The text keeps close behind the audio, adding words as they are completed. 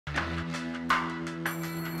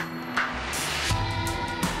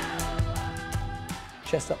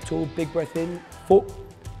chest up tall, big breath in, 4,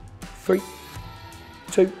 3,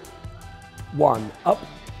 2, 1, up,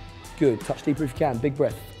 good, touch deeper if you can, big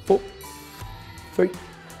breath, 4, 3,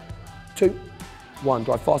 2, 1,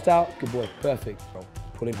 drive fast out, good boy, perfect.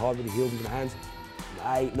 Pull in hard with the heels into the hands,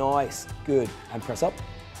 8, nice, good, and press up,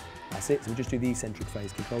 that's it, so we'll just do the eccentric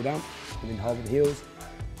phase, control down, pull in hard with the heels,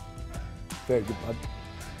 very good, bud,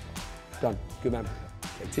 done, good man.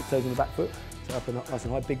 Okay, tiptoes on the back foot, so up and up, nice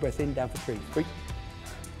and high, big breath in, down for 3, 3,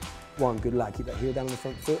 1, good lad, keep that heel down on the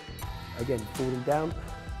front foot, again, forward and down,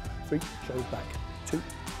 3, shoulders back, 2,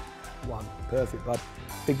 1, perfect, bud.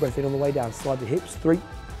 Big breath in on the way down, slide the hips, 3,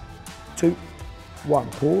 2, 1,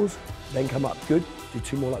 pause, then come up, good. Do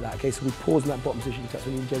 2 more like that, okay? So we pause in that bottom position, that's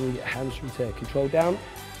when you generally get a hamstring tear. Control down,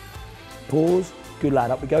 pause, good lad,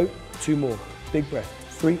 up we go, 2 more, big breath,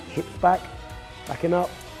 3, hips back, backing up,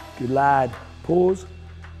 good lad, pause,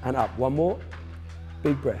 and up, 1 more,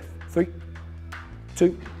 big breath, 3,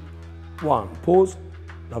 2, 1, pause,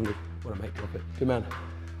 lovely, what a mate, drop it, good man.